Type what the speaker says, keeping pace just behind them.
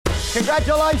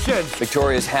Congratulations!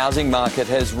 Victoria's housing market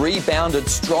has rebounded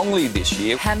strongly this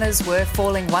year. Hammers were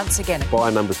falling once again.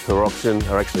 Buyer numbers per auction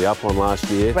are actually up on last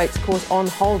year. Rates, of course, on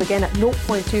hold again at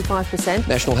 0.25%.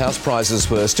 National house prices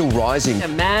were still rising. A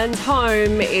man's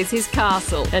home is his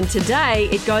castle, and today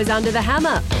it goes under the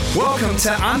hammer. Welcome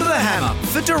to Under the Hammer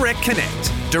for Direct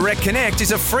Connect. Direct Connect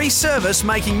is a free service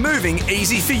making moving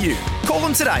easy for you. Call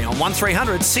them today on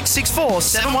 1300 664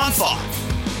 715.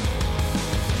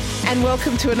 And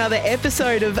welcome to another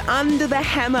episode of Under the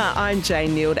Hammer. I'm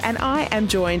Jane Neild, and I am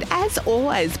joined, as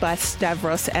always, by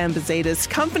Stavros Ambazitis,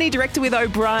 Company Director with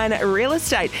O'Brien Real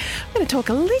Estate. I'm going to talk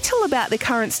a little about the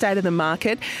current state of the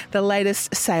market, the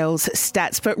latest sales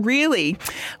stats, but really,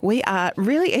 we are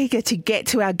really eager to get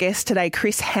to our guest today,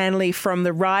 Chris Hanley from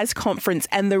the Rise Conference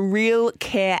and the Real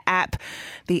Care app.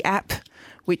 The app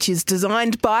which is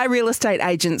designed by real estate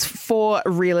agents for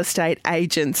real estate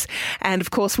agents. And of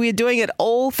course, we are doing it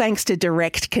all thanks to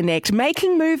Direct Connect,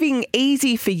 making moving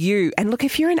easy for you. And look,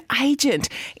 if you're an agent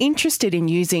interested in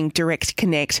using Direct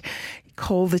Connect,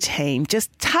 call the team.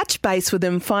 Just touch base with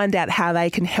them, find out how they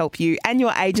can help you and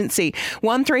your agency.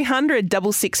 1300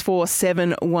 664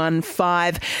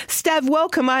 715. Stav,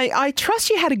 welcome. I trust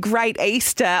you had a great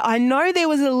Easter. I know there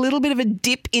was a little bit of a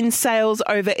dip in sales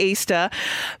over Easter,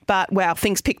 but wow,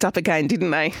 things picked up again,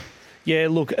 didn't they? Yeah,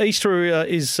 look, Easter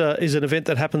is an event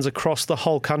that happens across the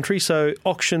whole country, so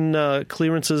auction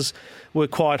clearances were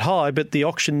quite high, but the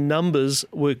auction numbers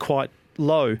were quite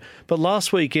low. But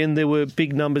last weekend there were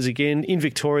big numbers again. In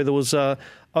Victoria there was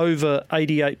over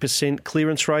 88%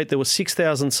 clearance rate. There were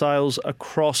 6,000 sales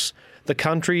across the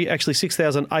country, actually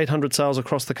 6,800 sales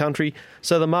across the country.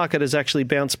 So the market has actually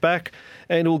bounced back,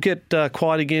 and it will get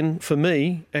quiet again for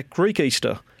me at Greek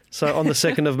Easter. So on the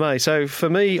 2nd of May. So for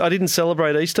me, I didn't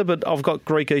celebrate Easter, but I've got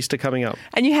Greek Easter coming up.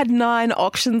 And you had 9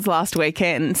 auctions last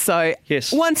weekend. So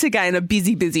yes, once again, a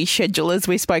busy schedule, as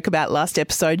we spoke about last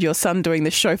episode, your son doing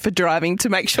the chauffeur driving to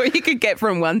make sure you could get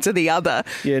from one to the other.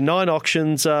 Yeah, 9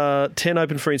 auctions, 10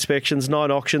 open for inspections,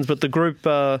 9 auctions, but the group,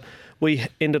 we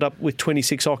ended up with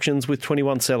 26 auctions with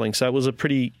 21 selling. So it was a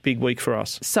pretty big week for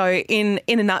us. So in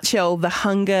a nutshell, the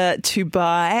hunger to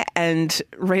buy and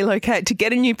relocate to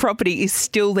get a new property is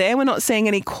still there. We're not seeing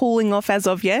any cooling off as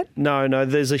of yet. No,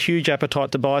 there's a huge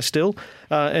appetite to buy still.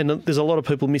 And there's a lot of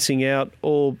people missing out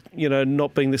or,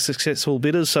 not being the successful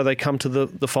bidders. So they come to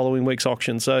the following week's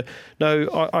auction. So no,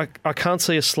 I can't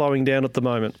see us slowing down at the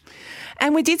moment.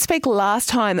 And we did speak last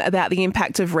time about the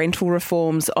impact of rental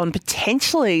reforms on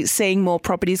potentially seeing more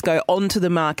properties go onto the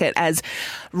market as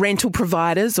rental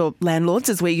providers or landlords,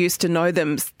 as we used to know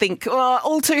them, think,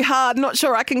 all too hard, not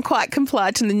sure I can quite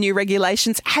comply to the new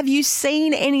regulations. Have you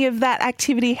seen any of that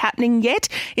activity happening yet?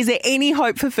 Is there any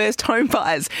hope for first home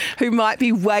buyers who might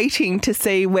be waiting to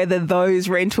see whether those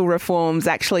rental reforms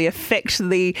actually affect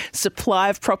the supply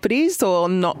of properties, or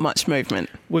not much movement?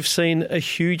 We've seen a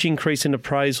huge increase in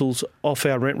appraisals off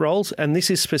our rent rolls, and this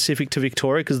is specific to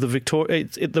Victoria because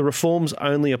the reforms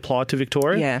only apply to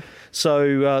Victoria. Yeah.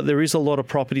 So there is a lot of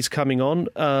properties coming on.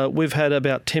 We've had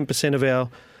about 10% of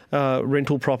our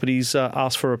rental properties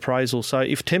ask for appraisal. So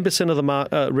if 10% of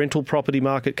the rental property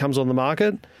market comes on the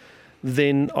market,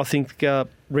 then I think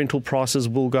rental prices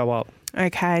will go up.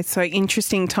 Okay, so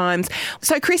interesting times.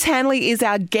 So Chris Hanley is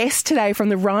our guest today from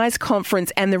the Rise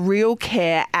Conference and the Real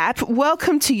Care app.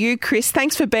 Welcome to you, Chris.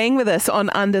 Thanks for being with us on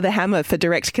Under the Hammer for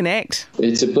Direct Connect.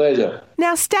 It's a pleasure.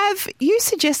 Now, Stav, you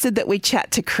suggested that we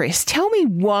chat to Chris. Tell me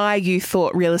why you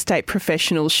thought real estate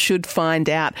professionals should find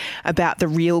out about the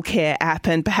Real Care app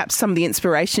and perhaps some of the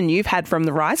inspiration you've had from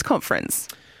the Rise Conference.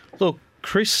 Look,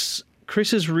 Chris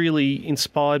has really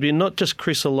inspired me, and not just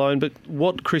Chris alone, but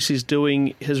what Chris is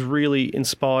doing has really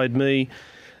inspired me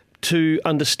to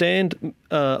understand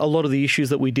a lot of the issues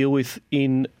that we deal with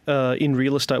in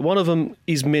real estate. One of them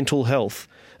is mental health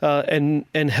and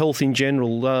health in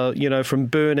general, from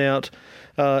burnout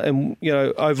and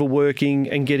overworking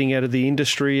and getting out of the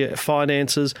industry,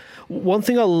 finances. One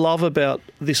thing I love about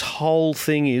this whole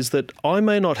thing is that I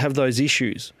may not have those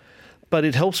issues, but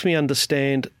it helps me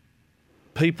understand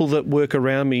people that work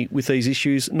around me with these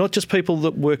issues, not just people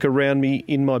that work around me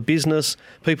in my business,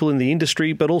 people in the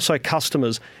industry, but also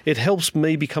customers. It helps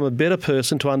me become a better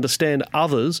person to understand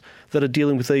others that are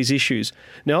dealing with these issues.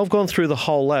 Now, I've gone through the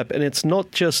whole app, and it's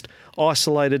not just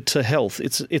isolated to health.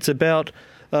 It's about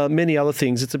many other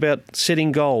things. It's about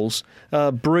setting goals,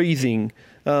 breathing,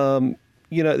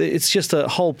 it's just a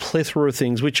whole plethora of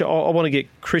things, which I want to get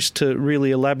Chris to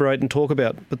really elaborate and talk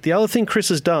about. But the other thing Chris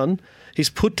has done, he's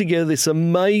put together this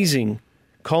amazing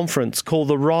conference called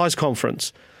the Rise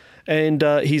Conference. And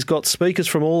he's got speakers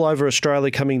from all over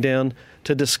Australia coming down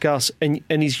to discuss, and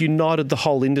he's united the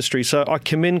whole industry. So I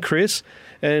commend Chris,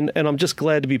 and I'm just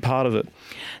glad to be part of it.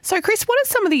 So, Chris, what are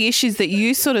some of the issues that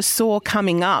you sort of saw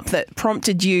coming up that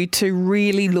prompted you to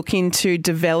really look into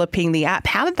developing the app?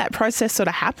 How did that process sort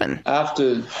of happen?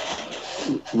 After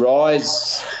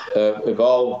Rise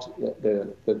evolved,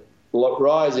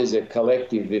 Rise is a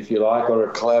collective, if you like, or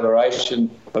a collaboration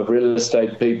of real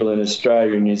estate people in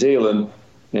Australia and New Zealand.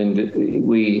 And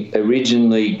we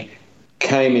originally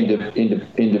came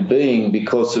into being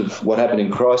because of what happened in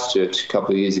Christchurch a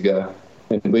couple of years ago.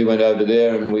 And we went over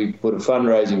there and we put a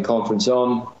fundraising conference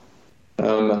on.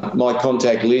 My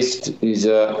contact list is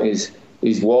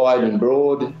wide and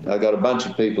broad. I got a bunch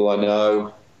of people I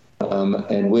know,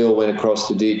 and we all went across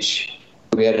the ditch.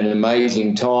 We had an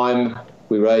amazing time.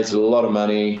 We raised a lot of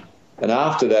money, and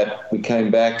after that, we came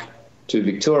back to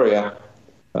Victoria.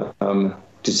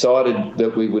 Decided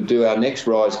that we would do our next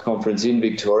Rise conference in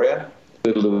Victoria.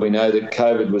 Little did we know that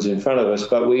COVID was in front of us,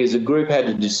 but we as a group had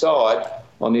to decide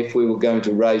on if we were going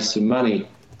to raise some money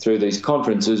through these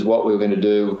conferences, what we were going to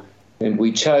do. And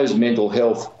we chose mental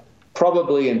health,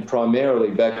 probably and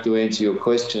primarily, back to answer your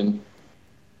question,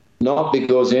 not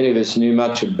because any of us knew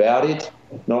much about it,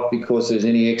 not because there's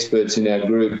any experts in our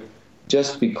group,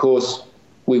 just because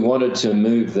we wanted to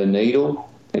move the needle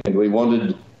and we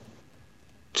wanted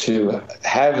to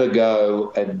have a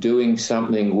go at doing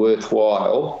something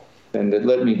worthwhile. And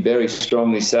let me very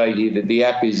strongly say here that the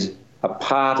app is a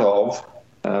part of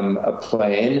a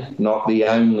plan, not the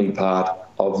only part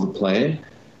of the plan.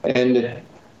 And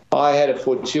I had a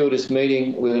fortuitous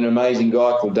meeting with an amazing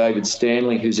guy called David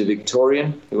Stanley, who's a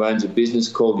Victorian, who owns a business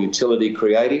called Utility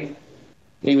Creative.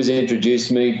 He was introduced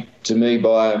to me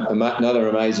by another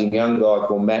amazing young guy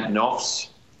called Matt Knopfs.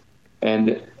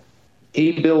 And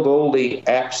he built all the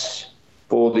apps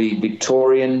for the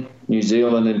Victorian, New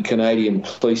Zealand and Canadian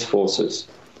police forces.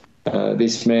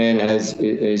 This man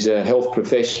is a health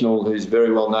professional who's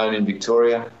very well known in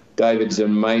Victoria. David's an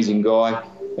amazing guy.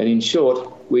 And in short,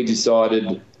 we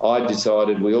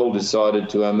all decided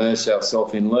to immerse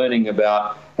ourselves in learning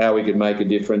about how we could make a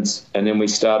difference. And then we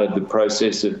started the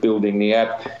process of building the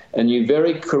app. And you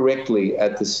very correctly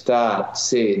at the start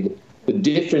said the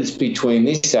difference between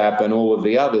this app and all of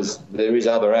the others, there is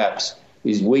other apps,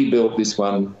 is we built this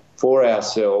one for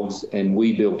ourselves and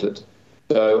we built it.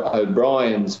 So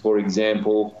O'Brien's, for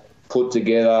example, put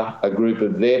together a group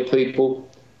of their people.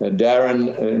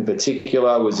 Darren, in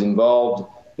particular, was involved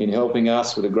in helping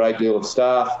us with a great deal of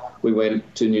staff. We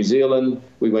went to New Zealand,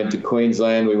 we went to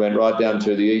Queensland, we went right down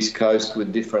to the East Coast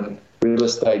with different real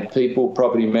estate people,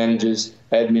 property managers,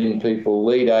 admin people,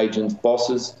 lead agents,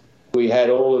 bosses. We had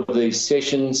all of these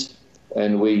sessions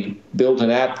and we built an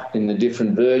app in the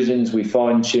different versions. We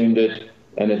fine-tuned it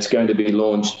and it's going to be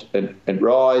launched at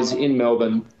Rise in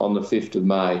Melbourne on the 5th of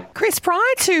May. Chris, prior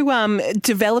to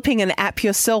developing an app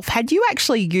yourself, had you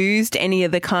actually used any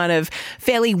of the kind of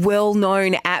fairly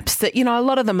well-known apps that, you know, a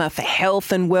lot of them are for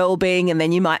health and well-being, and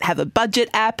then you might have a budget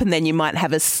app and then you might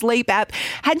have a sleep app.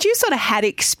 Had you sort of had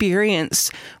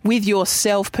experience with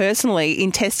yourself personally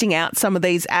in testing out some of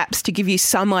these apps to give you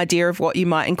some idea of what you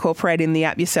might incorporate in the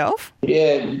app yourself?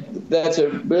 Yeah, that's a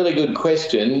really good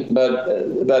question,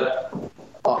 but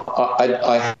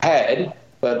I had,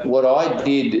 but what I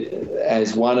did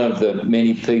as one of the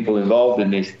many people involved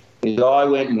in this is I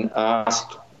went and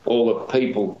asked all the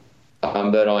people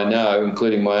that I know,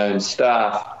 including my own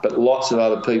staff, but lots of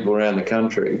other people around the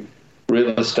country, real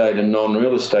estate and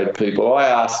non-real estate people.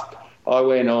 I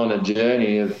went on a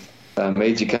journey of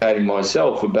educating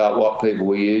myself about what people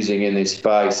were using in this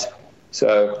space.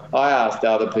 So I asked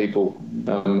other people,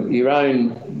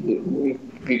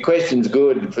 your question's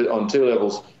good on two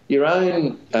levels. Your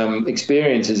own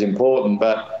experience is important,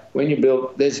 but when you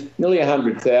build, there's nearly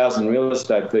 100,000 real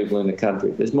estate people in the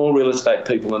country. There's more real estate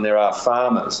people than there are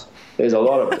farmers. There's a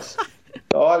lot of us.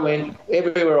 So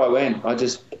everywhere I went, I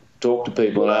just talked to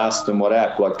people and asked them what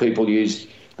app. Like people use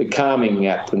the calming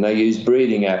app and they use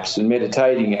breathing apps and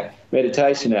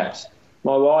meditation apps.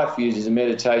 My wife uses a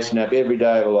meditation app every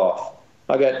day of her life.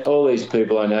 I got all these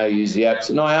people I know use the apps,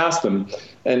 and I asked them.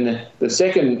 And the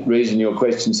second reason your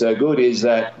question's so good is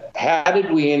that how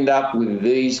did we end up with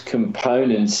these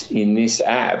components in this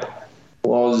app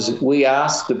was we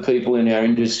asked the people in our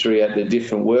industry at the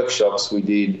different workshops we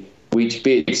did which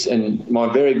bits. And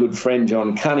my very good friend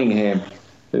John Cunningham,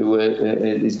 who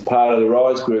is part of the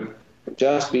Rise Group,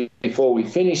 just before we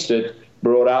finished it,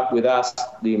 brought up with us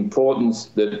the importance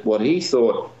that what he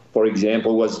thought, for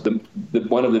example, was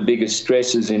one of the biggest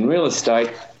stresses in real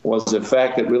estate was the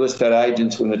fact that real estate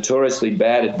agents were notoriously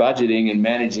bad at budgeting and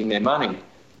managing their money.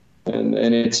 And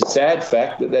it's a sad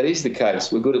fact that is the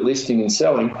case. We're good at listing and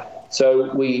selling.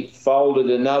 So we folded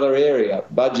another area,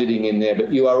 budgeting in there.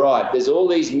 But you are right. There's all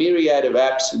these myriad of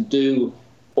apps that do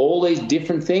all these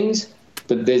different things,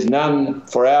 but there's none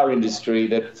for our industry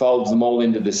that folds them all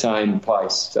into the same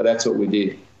place. So that's what we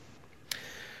did.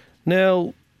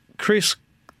 Now, Chris,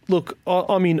 look,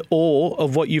 I'm in awe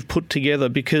of what you've put together,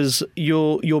 because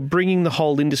you're bringing the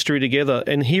whole industry together,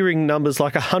 and hearing numbers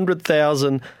like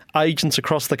 100,000 agents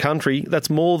across the country, that's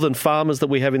more than farmers that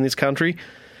we have in this country.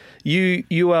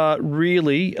 You are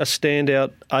really a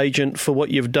standout agent for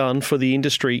what you've done for the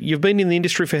industry. You've been in the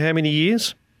industry for how many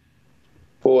years?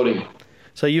 40.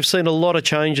 So you've seen a lot of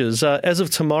changes. As of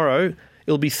tomorrow,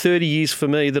 it'll be 30 years for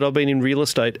me that I've been in real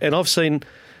estate, and I've seen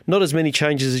not as many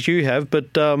changes as you have,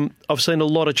 but I've seen a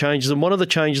lot of changes. And one of the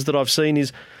changes that I've seen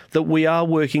is that we are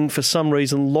working, for some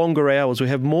reason, longer hours. We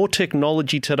have more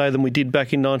technology today than we did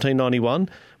back in 1991.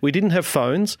 We didn't have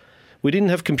phones. We didn't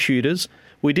have computers.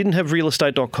 We didn't have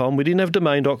realestate.com. We didn't have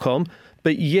domain.com.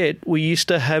 But yet we used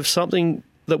to have something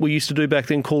that we used to do back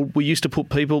then called, we used to put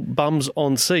people bums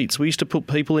on seats. We used to put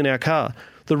people in our car.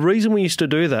 The reason we used to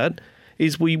do that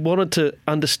is we wanted to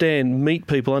understand, meet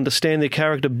people, understand their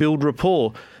character, build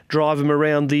rapport, drive them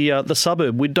around the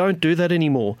suburb. We don't do that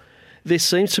anymore. There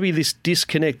seems to be this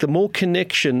disconnect. The more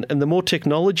connection and the more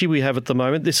technology we have at the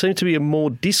moment, there seems to be a more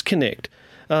disconnect.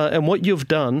 And what you've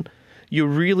done, you're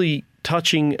really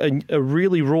touching a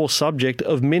really raw subject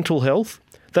of mental health.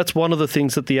 That's one of the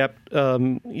things that the app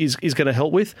is going to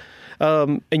help with.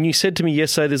 And you said to me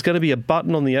yesterday there's going to be a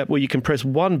button on the app where you can press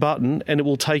one button and it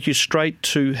will take you straight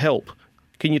to help.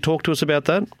 Can you talk to us about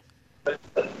that?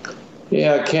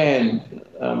 Yeah, I can.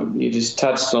 You just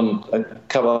touched on a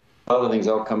couple of other things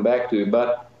I'll come back to.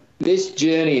 But this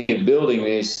journey of building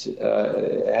this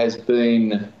has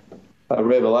been a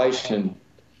revelation.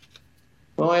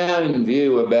 My own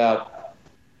view about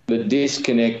the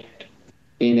disconnect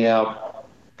in our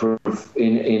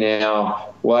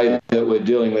way that we're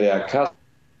dealing with our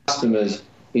customers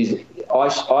is,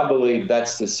 I believe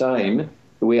that's the same.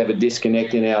 We have a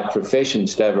disconnect in our profession,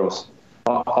 Stavros.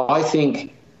 I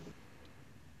think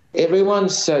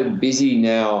everyone's so busy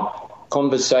now.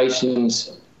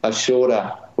 Conversations are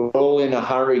shorter. We're all in a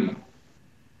hurry.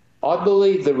 I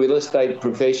believe the real estate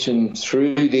profession,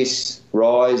 through this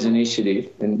RISE initiative,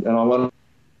 and I want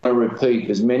to repeat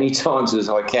as many times as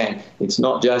I can, it's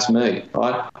not just me,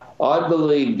 right? I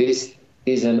believe this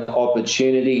is an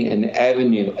opportunity, an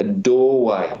avenue, a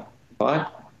doorway, right?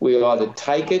 We either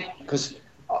take it, because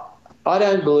I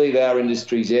don't believe our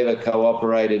industry's ever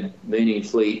cooperated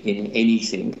meaningfully in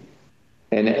anything.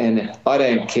 And I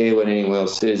don't care what anyone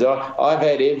else says. I've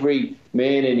had every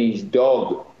man and his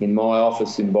dog in my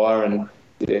office in Byron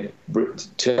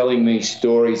telling me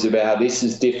stories about how this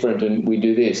is different and we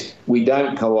do this. We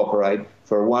don't cooperate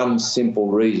for one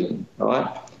simple reason, right?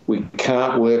 We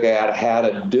can't work out how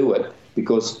to do it,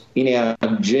 because in our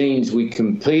genes we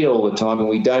compete all the time, and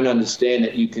we don't understand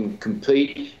that you can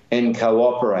compete and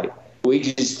cooperate. We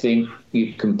just think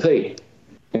you compete.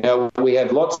 Now, we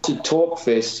have lots of talk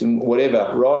fests and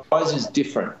whatever. RISE is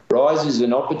different. RISE is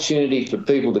an opportunity for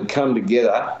people to come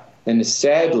together and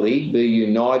sadly be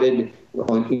united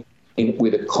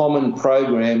with a common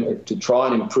program to try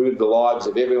and improve the lives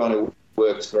of everyone who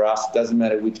works for us. It doesn't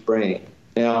matter which brand.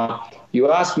 Now, you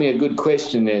asked me a good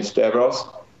question there, Stavros.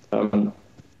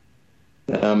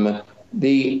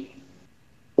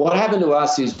 What happened to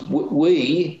us is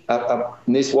we, and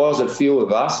this was a few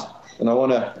of us, and I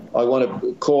want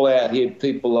to call out here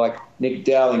people like Nick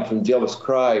Dowling from Jellis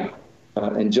Craig,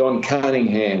 and John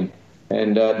Cunningham,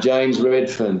 and James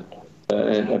Redfern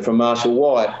and from Marshall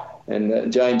White,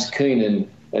 and James Keenan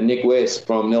and Nick West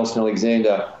from Nelson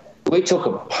Alexander. We took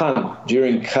a punt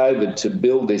during COVID to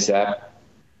build this app,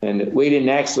 and we didn't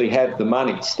actually have the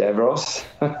money, Stavros.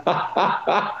 We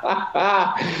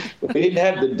didn't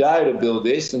have the dough to build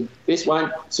this, and this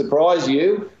won't surprise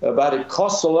you, but it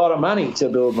costs a lot of money to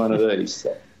build one of these.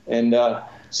 And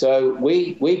so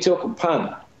we took a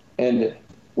punt, and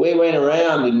we went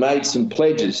around and made some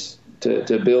pledges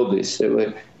to build this.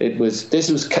 This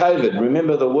was COVID.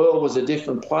 Remember, the world was a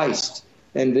different place,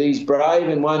 and these brave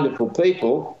and wonderful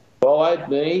people followed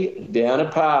me down a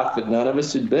path that none of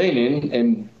us had been in,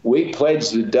 and we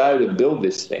pledged the dough to build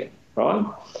this thing, right?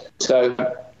 So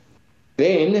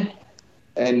then,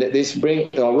 and this brings,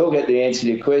 I will get the answer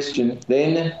to your question,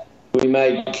 then we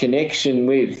made connection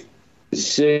with the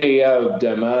CEO of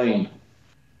Domain,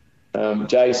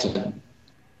 Jason.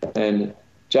 And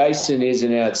Jason is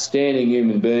an outstanding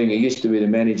human being. He used to be the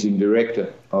managing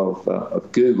director of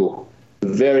Google, a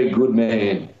very good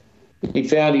man. He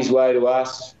found his way to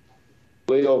us.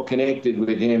 we all connected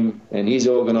with him, and his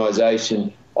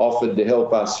organisation offered to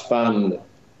help us fund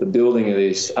the building of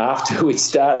this after we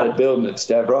started building it,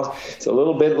 Stavros. It's a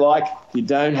little bit like you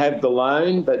don't have the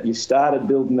loan, but you started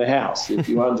building the house, if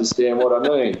you understand what I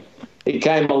mean. It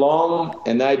came along,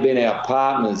 and they've been our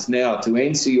partners. Now, to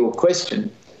answer your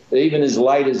question, even as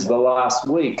late as the last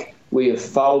week, we have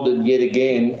folded yet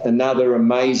again another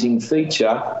amazing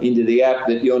feature into the app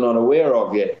that you're not aware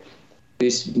of yet.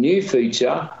 This new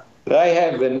feature, they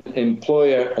have an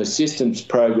employer assistance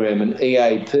program, an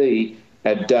EAP,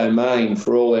 at Domain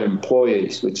for all their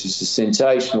employees, which is a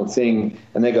sensational thing.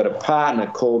 And they've got a partner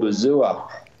called Azure,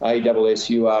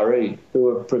 ASSURE, who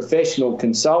are professional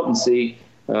consultancy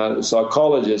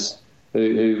psychologists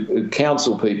who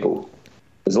counsel people.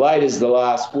 As late as the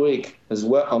last week, as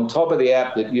well, on top of the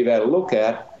app that you've had a look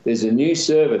at, there's a new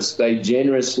service they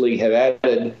generously have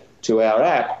added to our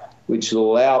app, which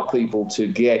will allow people to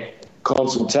get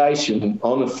consultation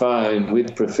on the phone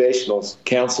with professionals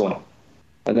counselling.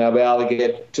 And they'll be able to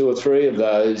get 2 or 3 of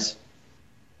those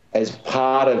as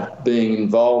part of being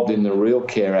involved in the Real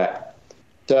Care app.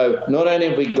 So not only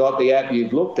have we got the app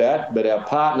you've looked at, but our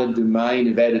partner Domain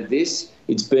have added this.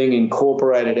 It's being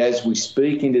incorporated as we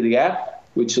speak into the app,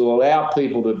 which will allow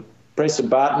people to press a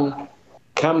button,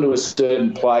 come to a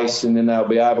certain place, and then they'll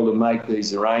be able to make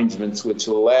these arrangements, which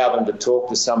will allow them to talk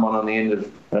to someone on the end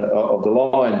of the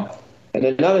line. And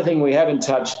another thing we haven't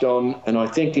touched on, and I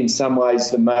think in some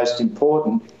ways the most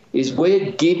important, is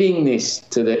we're giving this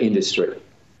to the industry.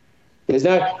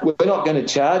 We're not going to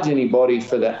charge anybody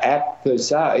for the app per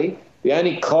se. The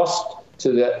only cost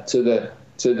to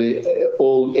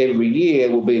every year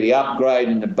will be the upgrade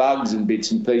and the bugs and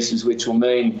bits and pieces, which will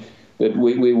mean that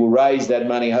we will raise that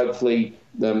money hopefully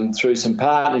through some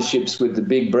partnerships with the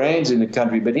big brands in the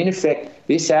country. But in effect,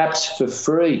 this app's for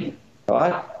free,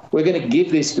 right? We're going to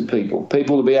give this to people.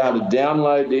 People will be able to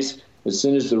download this as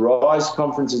soon as the RISE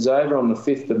conference is over on the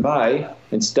 5th of May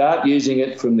and start using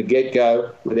it from the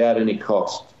get-go without any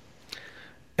cost.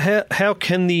 How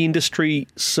can the industry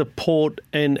support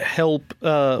and help,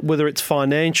 whether it's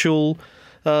financial,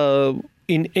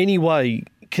 in any way?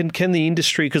 Can the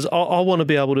industry? Because I want to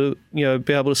be able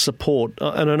to support,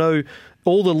 and I know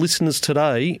all the listeners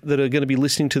today that are going to be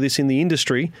listening to this in the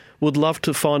industry would love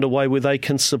to find a way where they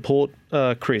can support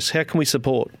Chris. How can we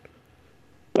support?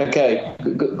 Okay,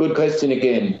 good question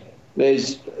again.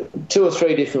 There's 2 or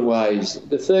 3 different ways.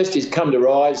 The first is come to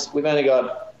RISE. We've only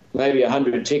got maybe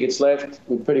 100 tickets left.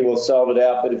 We've pretty well sold it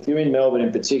out. But if you're in Melbourne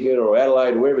in particular, or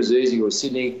Adelaide, or wherever's easy, or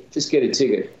Sydney, just get a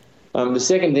ticket. The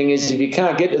second thing is if you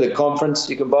can't get to the conference,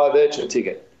 you can buy a virtual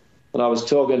ticket. And I was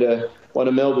talking to one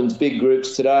of Melbourne's big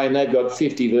groups today, and they've got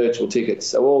 50 virtual tickets.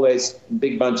 So all their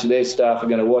big bunch of their staff are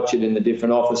going to watch it in the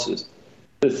different offices.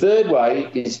 The third way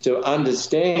is to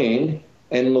understand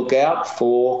and look out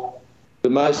for the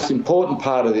most important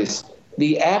part of this.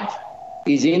 The app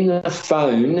is in the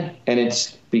phone and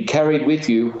it's be carried with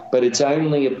you, but it's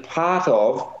only a part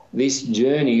of this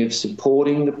journey of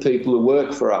supporting the people who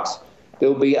work for us.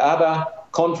 There'll be other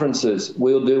conferences.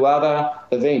 We'll do other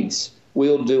events.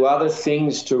 We'll do other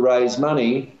things to raise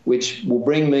money, which will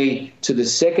bring me to the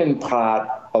second part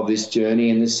of this journey.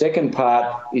 And the second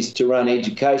part is to run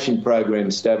education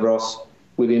programs, Stavros,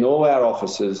 within all our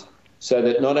offices, so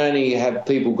that not only have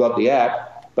people got the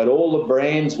app, but all the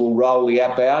brands will roll the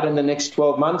app out in the next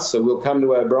 12 months. So we'll come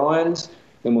to O'Brien's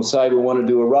and we'll say we want to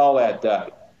do a rollout day.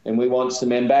 And we want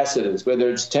some ambassadors, whether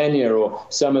it's Tanya or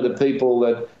some of the people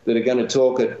that are going to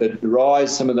talk at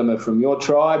RISE. Some of them are from your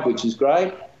tribe, which is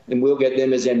great. And we'll get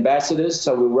them as ambassadors.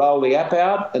 So we'll roll the app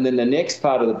out. And then the next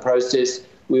part of the process,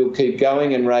 we'll keep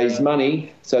going and raise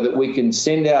money so that we can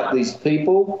send out these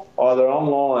people either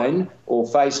online or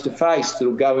face-to-face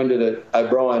that'll go into the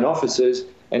O'Brien offices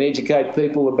and educate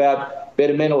people about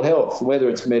better mental health, whether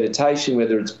it's meditation,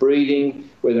 whether it's breathing,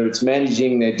 whether it's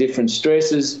managing their different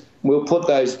stresses. We'll put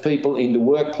those people into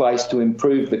workplace to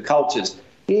improve the cultures.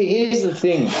 Here's the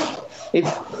thing.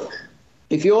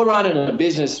 If you're running a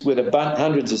business with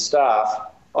hundreds of staff,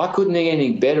 I couldn't think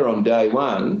anything better on day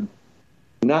one,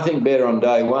 nothing better on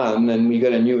day one than you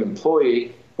got a new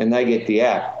employee and they get the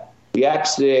app. The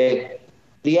app's there.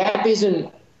 The app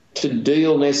isn't to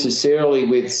deal necessarily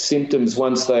with symptoms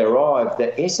once they arrive.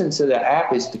 The essence of the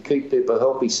app is to keep people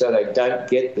healthy so they don't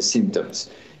get the symptoms.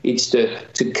 It's to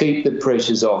keep the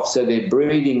pressures off so their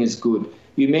breathing is good.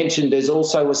 You mentioned there's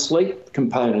also a sleep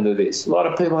component of this. A lot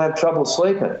of people have trouble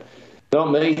sleeping.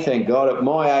 Not me, thank God. At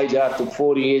my age, after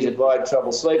 40 years, if I had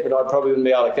trouble sleeping, I probably wouldn't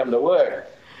be able to come to work.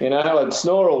 I'd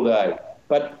snore all day.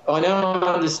 But I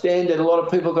understand that a lot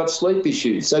of people got sleep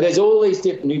issues. So there's all these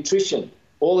different nutrition,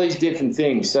 all these different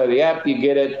things. So the app, you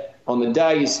get it. on the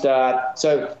day you start.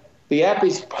 So the app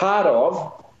is part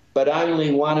of, but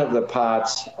only one of the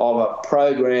parts of a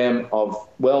program of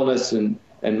wellness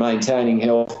and maintaining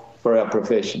health for our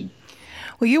profession.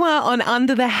 Well, you are on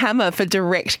Under the Hammer for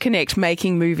Direct Connect,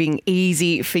 making moving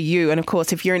easy for you. And of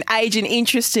course, if you're an agent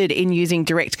interested in using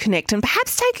Direct Connect and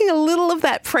perhaps taking a little of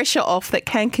that pressure off that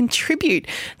can contribute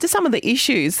to some of the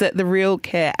issues that the Real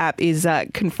Care app is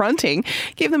confronting,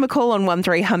 give them a call on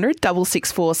 1300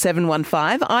 664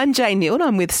 715. I'm Jane Nield.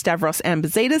 I'm with Stavros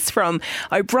Ambazitis from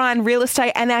O'Brien Real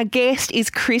Estate, and our guest is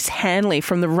Chris Hanley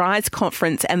from the RISE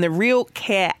Conference and the Real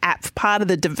Care app, part of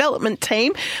the development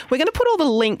team. We're going to put all the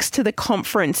links to the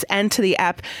conference and to the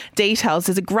app details.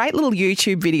 There's a great little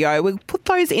YouTube video. We'll put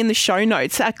those in the show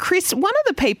notes. Chris, one of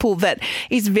the people that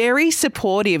is very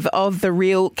supportive of the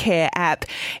Real Care app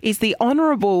is the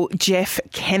Honourable Jeff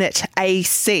Kennett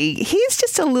AC. Here's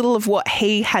just a little of what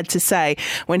he had to say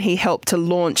when he helped to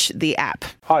launch the app.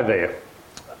 Hi there.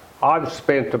 I've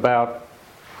spent about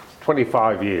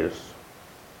 25 years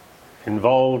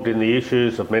involved in the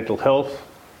issues of mental health,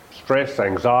 stress,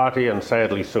 anxiety and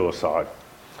sadly suicide,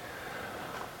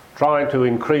 trying to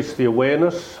increase the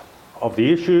awareness of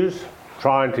the issues,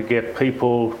 trying to get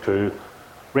people to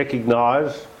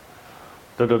recognise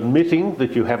that admitting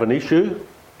that you have an issue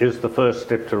is the first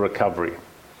step to recovery.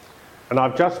 And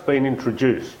I've just been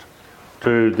introduced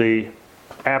to the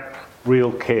app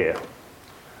Real Care,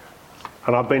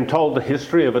 and I've been told the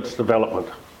history of its development.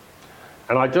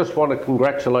 And I just want to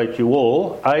congratulate you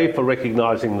all, A, for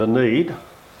recognising the need,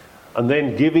 and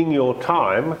then giving your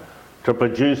time to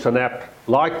produce an app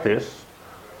like this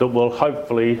that will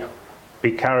hopefully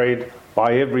be carried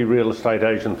by every real estate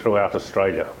agent throughout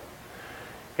Australia.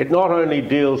 It not only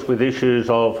deals with issues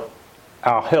of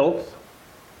our health,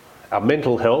 our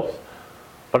mental health,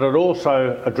 but it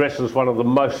also addresses one of the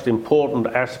most important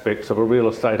aspects of a real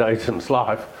estate agent's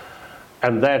life,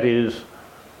 and that is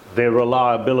their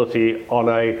reliability on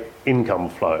an income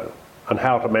flow and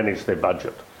how to manage their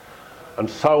budget. And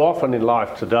so often in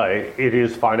life today, it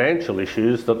is financial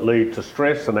issues that lead to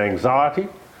stress and anxiety.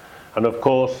 And of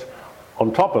course,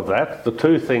 on top of that, the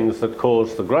two things that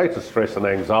cause the greatest stress and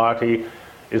anxiety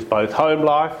is both home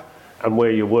life and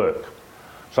where you work.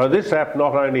 So this app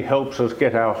not only helps us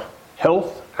get our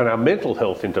health and our mental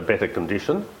health into better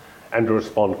condition and to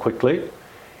respond quickly,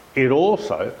 it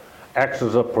also acts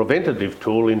as a preventative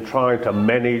tool in trying to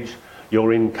manage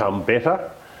your income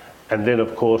better, and then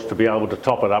of course to be able to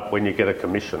top it up when you get a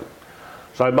commission.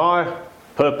 So my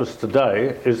purpose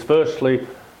today is firstly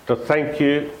to thank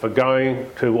you for going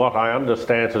to what I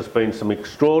understand has been some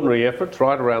extraordinary efforts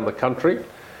right around the country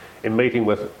in meeting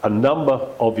with a number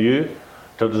of you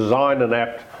to design an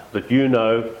app that you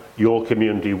know your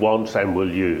community wants and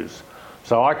will use.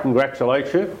 So I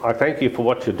congratulate you, I thank you for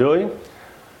what you're doing,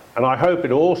 and I hope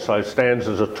it also stands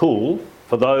as a tool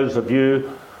for those of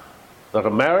you that are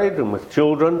married and with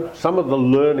children. Some of the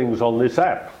learnings on this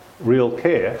app, Real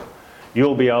Care,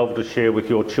 you'll be able to share with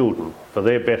your children for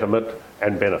their betterment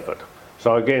and benefit.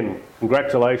 So again,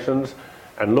 congratulations,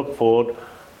 and look forward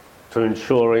to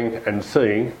ensuring and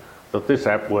seeing that this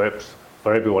app works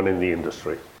for everyone in the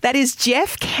industry. That is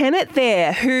Jeff Kennett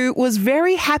there, who was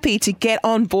very happy to get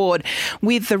on board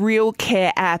with the Real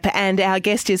Care app. And our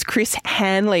guest is Chris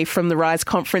Hanley from the RISE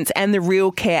Conference and the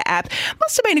Real Care app.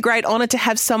 Must have been a great honour to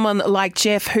have someone like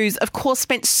Jeff, who's, of course,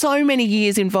 spent so many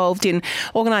years involved in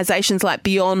organisations like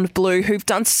Beyond Blue, who've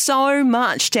done so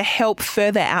much to help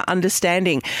further our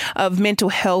understanding of mental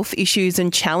health issues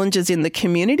and challenges in the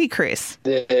community, Chris.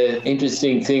 The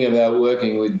interesting thing about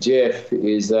working with Jeff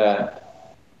is that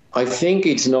I think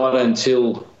it's not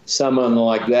until someone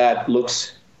like that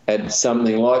looks at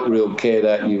something like Real Care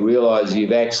that you realise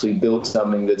you've actually built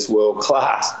something that's world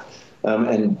class.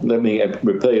 And let me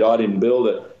repeat, I didn't build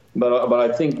it, but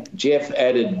I think Jeff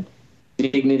added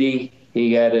dignity,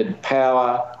 he added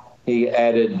power, he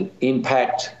added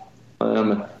impact.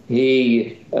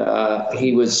 He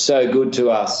was so good to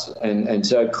us and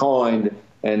so kind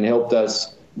and helped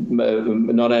us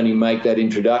not only make that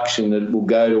introduction that will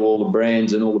go to all the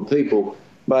brands and all the people,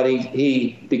 but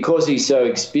he because he's so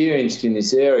experienced in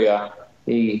this area,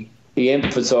 he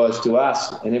emphasised to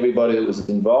us and everybody that was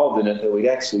involved in it that we'd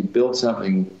actually built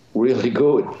something really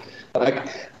good. I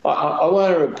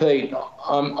want to repeat,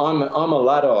 I'm a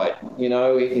Luddite, you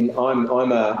know.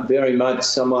 I'm a very much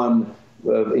someone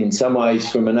in some ways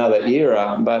from another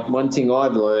era. But one thing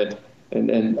I've learned,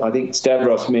 and I think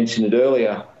Stavros mentioned it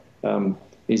earlier,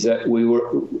 is that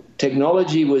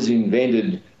technology was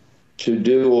invented to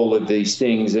do all of these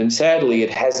things, and sadly it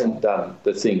hasn't done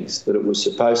the things that it was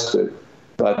supposed to.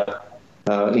 But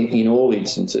in all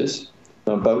instances,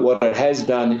 But what it has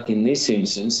done in this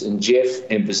instance, and Jeff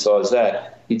emphasised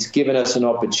that, it's given us an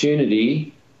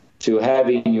opportunity to have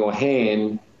in your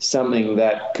hand something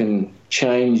that can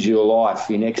change your life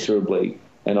inexorably.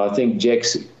 And I think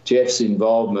Jeff's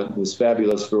involvement was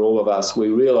fabulous for all of us. We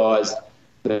realised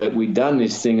that we'd done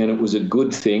this thing and it was a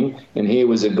good thing. And here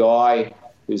was a guy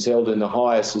who's held in the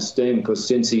highest esteem because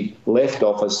since he left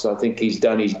office, I think he's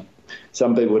done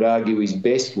some people would argue his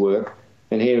best work.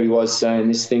 And here he was saying,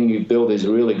 this thing you built is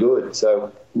really good.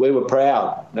 So we were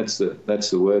proud. That's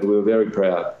the word. We were very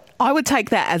proud. I would take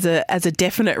that as a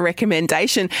definite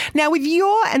recommendation. Now, with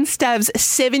your and Stav's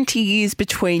 70 years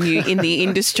between you in the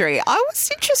industry, I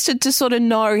was interested to sort of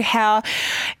know how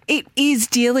it is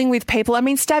dealing with people. I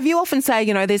mean, Stav, you often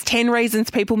say, there's 10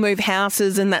 reasons people move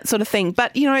houses and that sort of thing.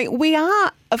 But, we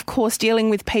are, of course,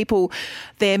 dealing with people.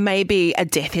 There may be a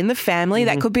death in the family.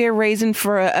 That could be a reason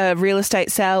for a real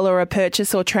estate sale or a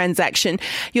purchase or transaction.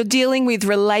 You're dealing with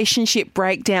relationship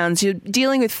breakdowns. You're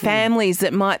dealing with families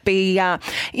that might be,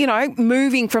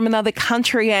 moving from another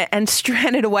country and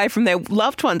stranded away from their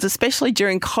loved ones, especially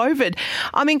during COVID.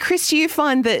 I mean, Chris, do you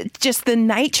find that just the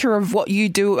nature of what you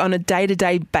do on a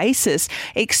day-to-day basis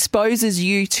exposes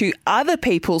you to other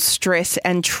people's stress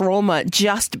and trauma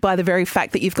just by the very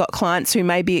fact that you've got clients who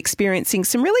may be experiencing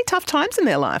some really tough times in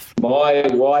their life? My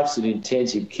wife's an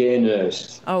intensive care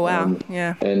nurse. Oh, wow.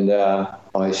 Yeah. And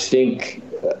I think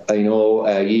in all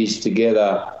our years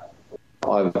together,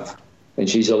 and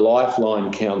she's a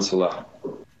lifeline counsellor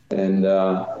and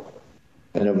a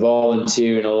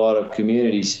volunteer in a lot of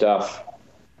community stuff.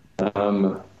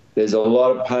 There's a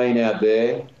lot of pain out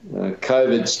there.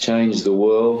 COVID's changed the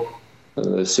world.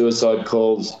 The suicide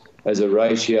calls as a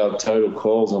ratio of total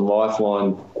calls on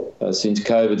Lifeline since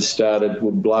COVID started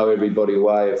would blow everybody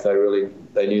away if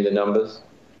they knew the numbers.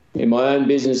 In my own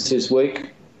business this week,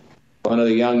 one of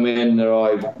the young men that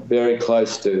I'm very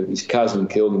close to, his cousin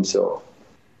killed himself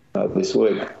this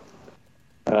week.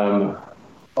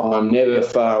 I'm never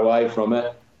far away from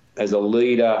it. As a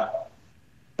leader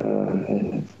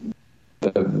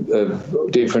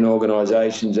of different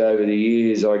organisations over the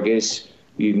years, I guess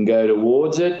you can go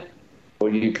towards it or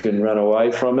you can run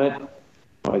away from it.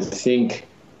 I think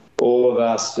all of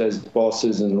us as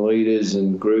bosses and leaders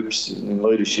and groups and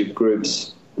leadership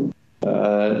groups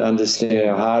understand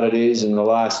how hard it is. And the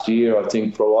last year, I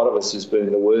think for a lot of us has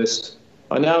been the worst.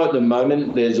 I know at the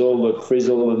moment there's all the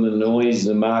frizzle and the noise,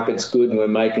 the market's good and we're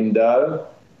making dough,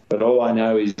 but all I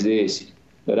know is this,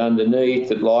 that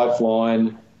underneath at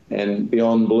Lifeline and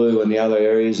Beyond Blue and the other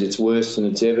areas, it's worse than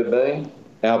it's ever been.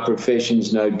 Our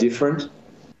profession's no different.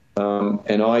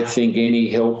 And I think any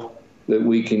help that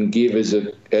we can give as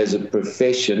a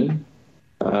profession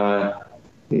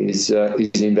is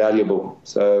invaluable.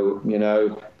 So,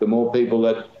 the more people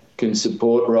that can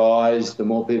support RISE, the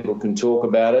more people can talk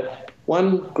about it.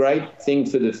 One great thing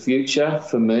for the future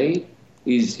for me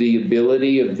is the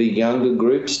ability of the younger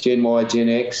groups, Gen Y, Gen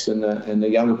X, and the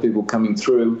younger people coming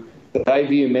through. They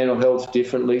view mental health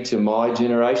differently to my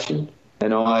generation,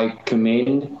 and I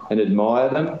commend and admire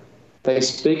them. They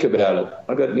speak about it.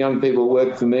 I've got young people who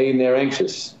work for me and they're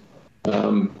anxious.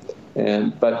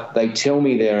 But they tell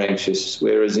me they're anxious,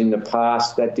 whereas in the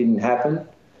past that didn't happen.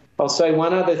 I'll say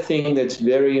one other thing that's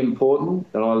very important,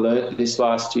 and I learnt this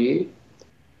last year.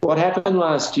 What happened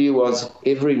last year was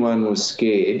everyone was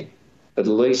scared, at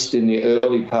least in the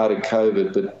early part of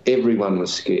COVID, but everyone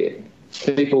was scared.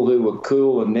 People who were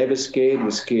cool and never scared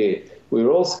were scared. We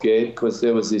were all scared because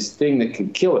there was this thing that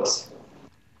could kill us.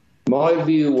 My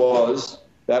view was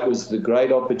that was the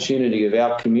great opportunity of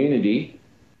our community,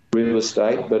 real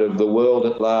estate, but of the world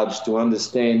at large to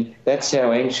understand that's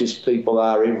how anxious people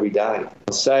are every day.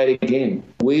 I'll say it again.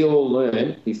 We all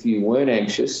learned if you weren't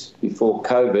anxious before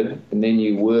COVID and then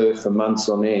you were for months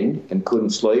on end and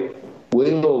couldn't sleep,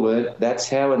 we all learned that's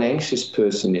how an anxious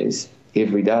person is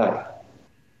every day.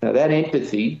 Now that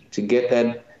empathy, to get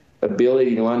that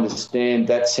ability to understand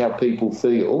that's how people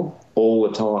feel all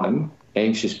the time,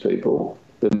 anxious people,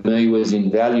 for me was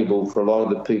invaluable for a lot of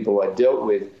the people I dealt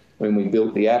with when we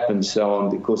built the app and so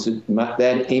on, because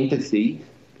that empathy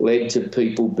led to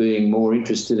people being more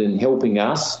interested in helping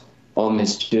us on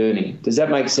this journey. Does that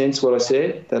make sense, what I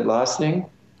said, that last thing?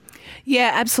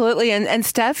 Yeah, absolutely. And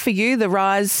Stav, for you, the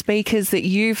RISE speakers that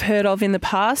you've heard of in the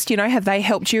past, have they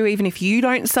helped you, even if you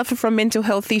don't suffer from mental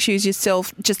health issues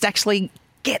yourself, just actually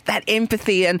get that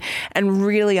empathy and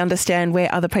really understand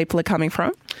where other people are coming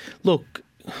from? Look,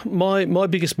 my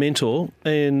biggest mentor,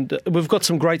 and we've got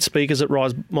some great speakers at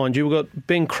RISE, mind you. We've got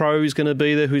Ben Crow who's going to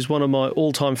be there, who's one of my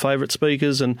all-time favourite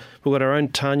speakers, and we've got our own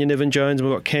Tanya Nevin-Jones, and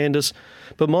we've got Candice.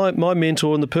 But my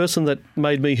mentor and the person that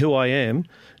made me who I am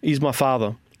is my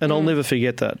father. And I'll never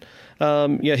forget that.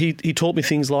 He taught me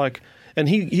things like, and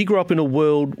he grew up in a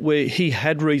world where he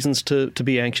had reasons to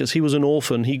be anxious. He was an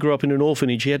orphan. He grew up in an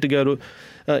orphanage. He had to go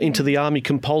into the army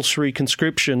compulsory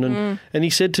conscription. And he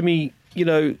said to me,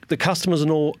 the customers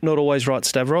are not always right,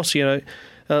 Stavros,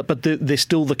 but they're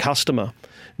still the customer.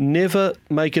 Never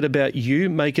make it about you,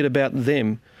 make it about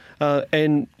them.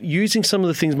 And using some of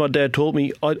the things my dad taught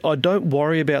me, I don't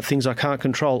worry about things I can't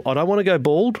control. I don't want to go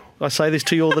bald. I say this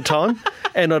to you all the time.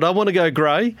 And I don't want to go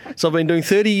grey. So I've been doing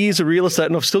 30 years of real estate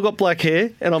and I've still got black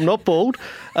hair and I'm not bald.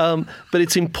 But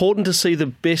it's important to see the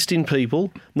best in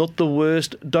people, not the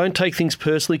worst. Don't take things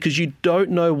personally because you don't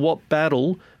know what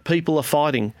battle people are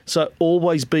fighting. So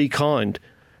always be kind.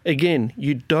 Again,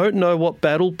 you don't know what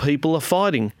battle people are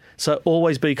fighting. So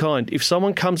always be kind. If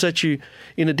someone comes at you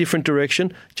in a different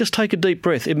direction, just take a deep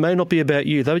breath. It may not be about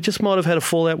you. They just might have had a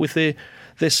fallout with their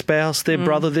spouse, their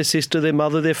brother, their sister, their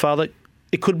mother, their father.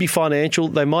 It could be financial.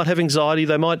 They might have anxiety.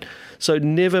 So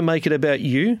never make it about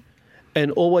you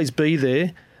and always be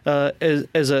there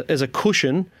as a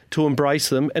cushion to embrace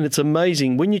them. And it's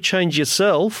amazing. When you change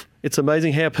yourself, it's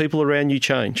amazing how people around you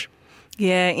change.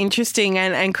 Yeah, interesting.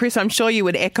 And Chris, I'm sure you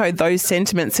would echo those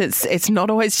sentiments. It's not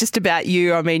always just about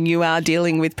you. I mean, you are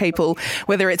dealing with people,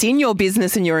 whether it's in your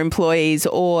business and your employees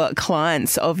or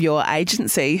clients of your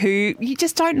agency, who you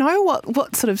just don't know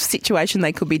what sort of situation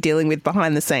they could be dealing with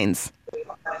behind the scenes.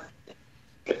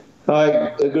 I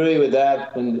agree with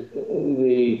that. And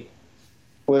we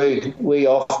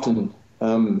often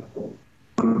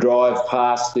drive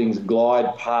past things,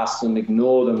 glide past them,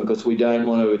 ignore them because we don't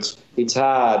want to. It's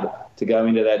hard to go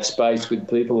into that space with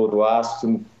people or to ask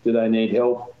them, do they need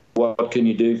help? What can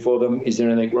you do for them? Is there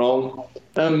anything wrong?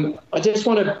 I just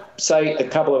want to say a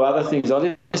couple of other things.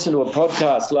 I listened to a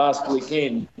podcast last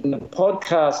weekend. In the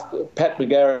podcast, Pat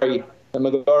McGarry,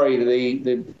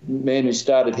 the man who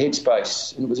started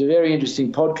Headspace, and it was a very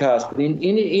interesting podcast. But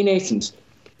in essence,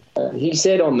 he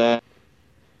said on that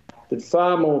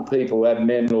far more people have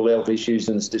mental health issues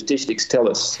than statistics tell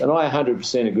us. And I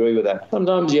 100% agree with that.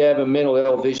 Sometimes you have a mental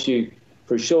health issue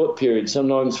for a short period,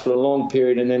 sometimes for a long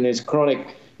period, and then there's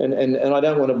chronic. And I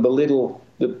don't want to belittle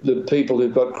the people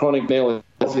who've got chronic mental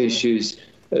health issues.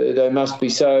 They must be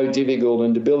so difficult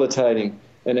and debilitating.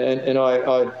 And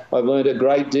I've learned a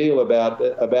great deal about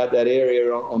that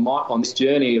area on this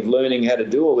journey of learning how to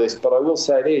do all this. But I will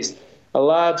say this, a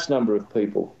large number of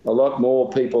people, a lot more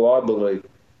people, I believe,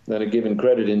 than are given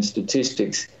credit in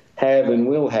statistics, have and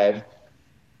will have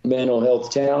mental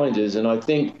health challenges. And I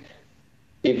think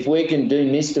if we can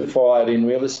demystify it in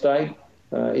real estate,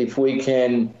 if we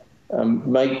can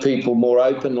make people more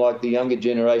open, like the younger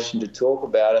generation, to talk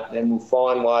about it, then we'll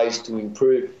find ways to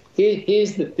improve.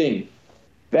 Here's the thing.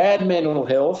 Bad mental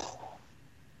health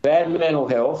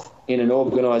in an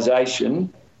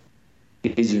organisation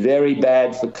is very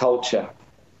bad for culture.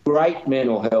 Great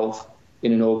mental health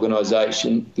in an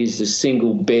organisation is the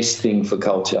single best thing for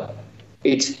culture.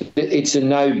 It's a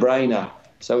no-brainer.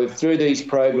 So if through these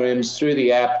programs, through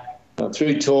the app,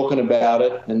 through talking about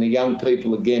it, and the young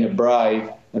people again are brave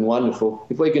and wonderful,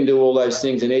 if we can do all those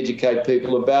things and educate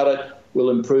people about it, we'll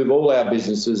improve all our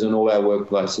businesses and all our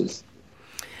workplaces.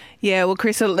 Yeah, well,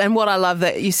 Chris, and what I love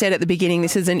that you said at the beginning,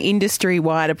 this is an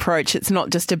industry-wide approach. It's not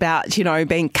just about,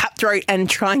 being cutthroat and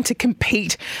trying to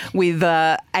compete with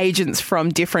agents from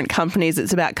different companies.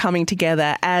 It's about coming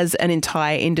together as an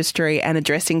entire industry and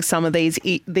addressing some of these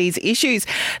issues.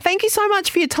 Thank you so much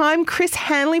for your time, Chris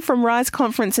Hanley from Rise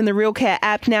Conference and the Real Care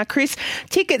app. Now, Chris,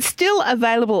 tickets still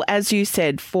available, as you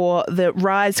said, for the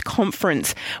Rise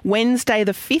Conference, Wednesday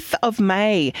the 5th of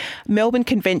May, Melbourne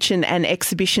Convention and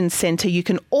Exhibition Centre. You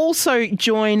can also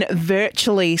join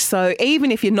virtually. So even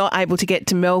if you're not able to get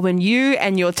to Melbourne, you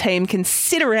and your team can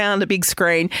sit around a big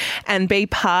screen and be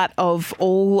part of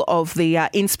all of the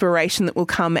inspiration that will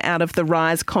come out of the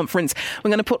Rise Conference.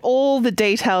 We're going to put all the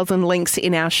details and links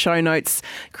in our show notes.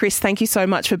 Chris, thank you so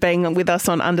much for being with us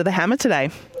on Under the Hammer today.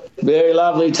 Very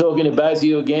lovely talking to both of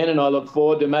you again, and I look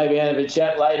forward to maybe having a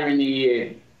chat later in the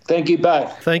year. Thank you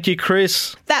both. Thank you,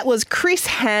 Chris. That was Chris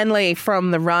Hanley from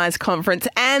the Rise Conference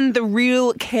and the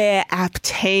Real Care app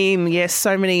team. Yes,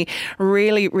 so many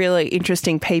really, really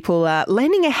interesting people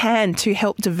lending a hand to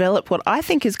help develop what I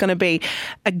think is going to be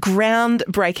a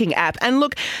groundbreaking app. And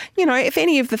look, if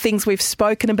any of the things we've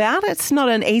spoken about, it's not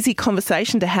an easy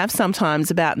conversation to have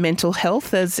sometimes about mental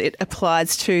health as it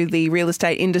applies to the real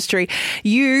estate industry.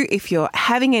 You, if you're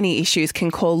having any issues,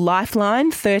 can call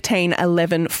Lifeline 13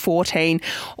 11 14,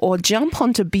 or jump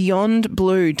onto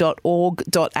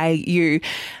beyondblue.org.au. And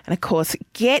of course,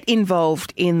 get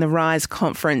involved in the RISE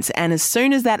conference. And as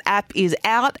soon as that app is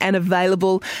out and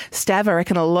available, Stav, I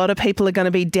reckon a lot of people are going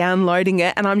to be downloading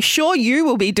it. And I'm sure you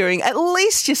will be doing at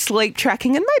least your sleep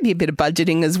tracking and maybe a bit of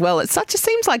budgeting as well. It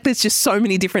seems like there's just so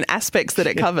many different aspects that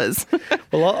it covers.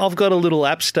 Well, I've got a little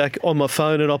app stack on my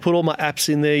phone and I put all my apps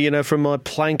in there, from my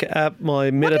plank app,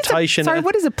 my meditation app.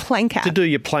 What is a plank app? To do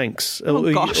your planks.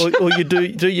 Oh, gosh. Or you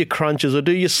do your crunches or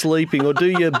do your sleeping or do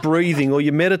your breathing or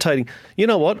your meditating. You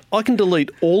know what? I can delete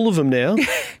all of them now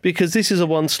because this is a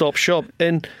one-stop shop.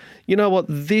 And you know what?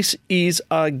 This is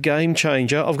a game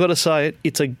changer. I've got to say it.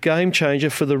 It's a game changer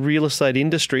for the real estate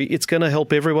industry. It's going to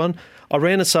help everyone. I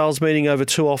ran a sales meeting over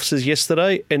 2 offices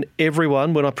yesterday and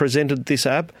everyone, when I presented this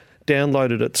app,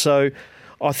 downloaded it. So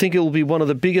I think it will be one of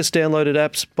the biggest downloaded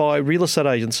apps by real estate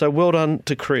agents. So well done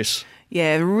to Chris.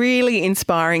 Yeah, really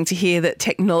inspiring to hear that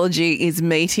technology is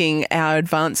meeting our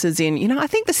advances in, I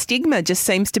think the stigma just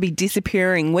seems to be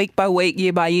disappearing week by week,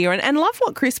 year by year. And love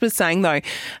what Chris was saying, though,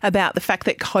 about the fact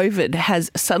that COVID has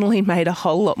suddenly made a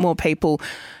whole lot more people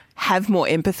have more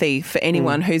empathy for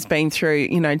anyone who's been through,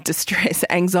 distress,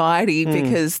 anxiety,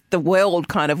 because the world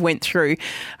kind of went through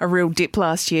a real dip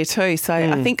last year too. So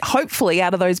I think hopefully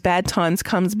out of those bad times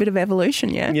comes a bit of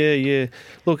evolution, yeah? Yeah.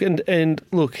 Look, and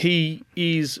look, he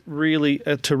is really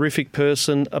a terrific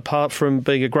person, apart from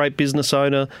being a great business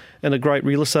owner and a great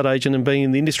real estate agent and being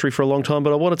in the industry for a long time.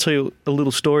 But I want to tell you a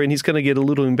little story, and he's going to get a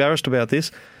little embarrassed about this.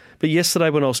 But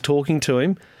yesterday when I was talking to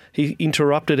him, he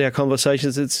interrupted our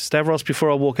conversations. It's Stavros, before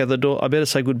I walk out the door, I better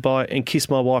say goodbye and kiss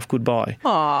my wife goodbye.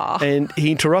 Aww. And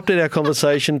he interrupted our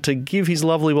conversation to give his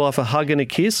lovely wife a hug and a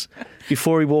kiss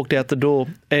before he walked out the door.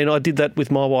 And I did that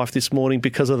with my wife this morning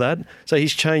because of that. So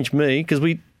he's changed me, because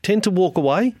we tend to walk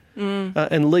away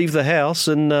and leave the house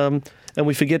and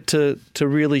we forget to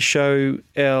really show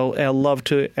our love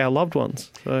to our loved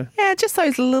ones. So. Yeah, just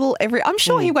those little I'm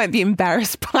sure he won't be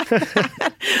embarrassed by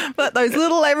that, but those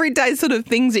little everyday sort of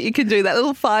things that you can do, that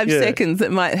little 5 seconds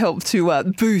that might help to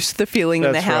boost the feeling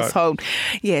in the household.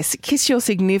 Right. Yes, kiss your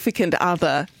significant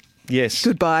other. Yes.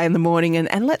 Goodbye in the morning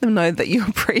and let them know that you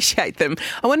appreciate them.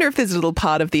 I wonder if there's a little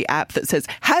part of the app that says,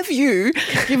 have you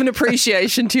given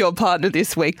appreciation to your partner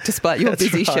this week despite your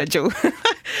busy schedule?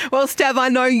 Well, Stav, I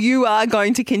know you are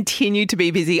going to continue to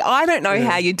be busy. I don't know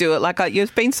how you do it.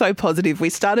 You've been so positive. We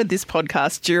started this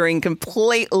podcast during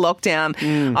complete lockdown.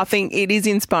 I think it is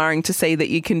inspiring to see that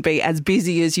you can be as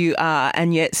busy as you are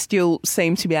and yet still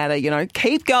seem to be able to,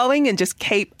 keep going and just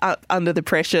keep up under the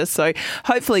pressure. So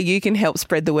hopefully you can help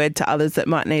spread the word to others that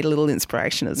might need a little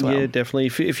inspiration as well. Yeah, definitely.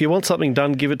 If you want something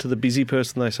done, give it to the busy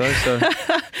person, they say. So.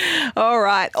 All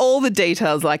right. All the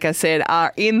details, like I said,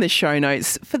 are in the show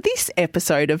notes for this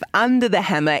episode of Under the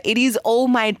Hammer. It is all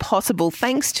made possible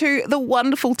thanks to the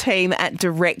wonderful team at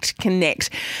Direct Connect.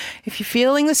 If you're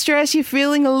feeling the stress, you're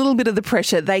feeling a little bit of the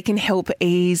pressure, they can help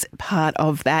ease part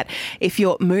of that. If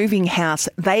you're moving house,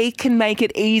 they can make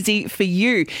it easy for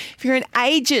you. If you're an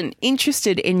agent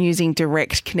interested in using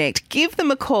Direct Connect, give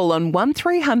them a call on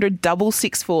 1300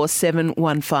 664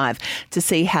 715 to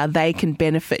see how they can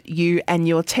benefit you and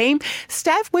your team.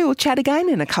 Stav, we will chat again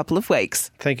in a couple of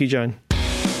weeks. Thank you, Joan.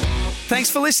 Thanks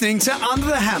for listening to Under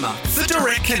the Hammer for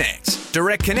Direct Connect.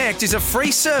 Direct Connect is a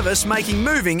free service making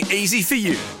moving easy for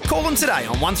you. Call them today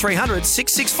on 1300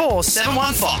 664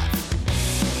 715.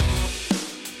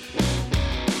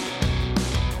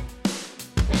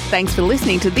 Thanks for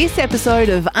listening to this episode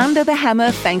of Under the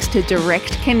Hammer, thanks to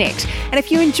Direct Connect. And if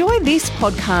you enjoy this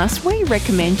podcast, we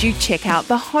recommend you check out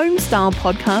the Homestyle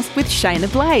podcast with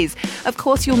Shayna Blaze. Of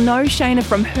course, you'll know Shayna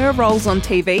from her roles on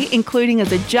TV, including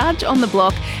as a judge on The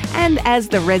Block and as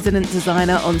the resident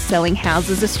designer on Selling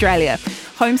Houses Australia.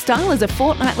 Homestyle is a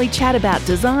fortnightly chat about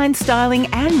design, styling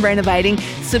and renovating.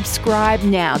 Subscribe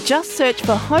now. Just search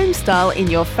for Homestyle in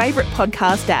your favourite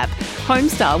podcast app.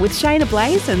 Homestyle with Shayna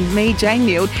Blaze and me, Jane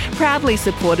Neild, proudly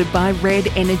supported by Red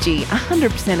Energy,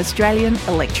 100% Australian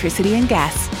electricity and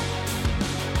gas.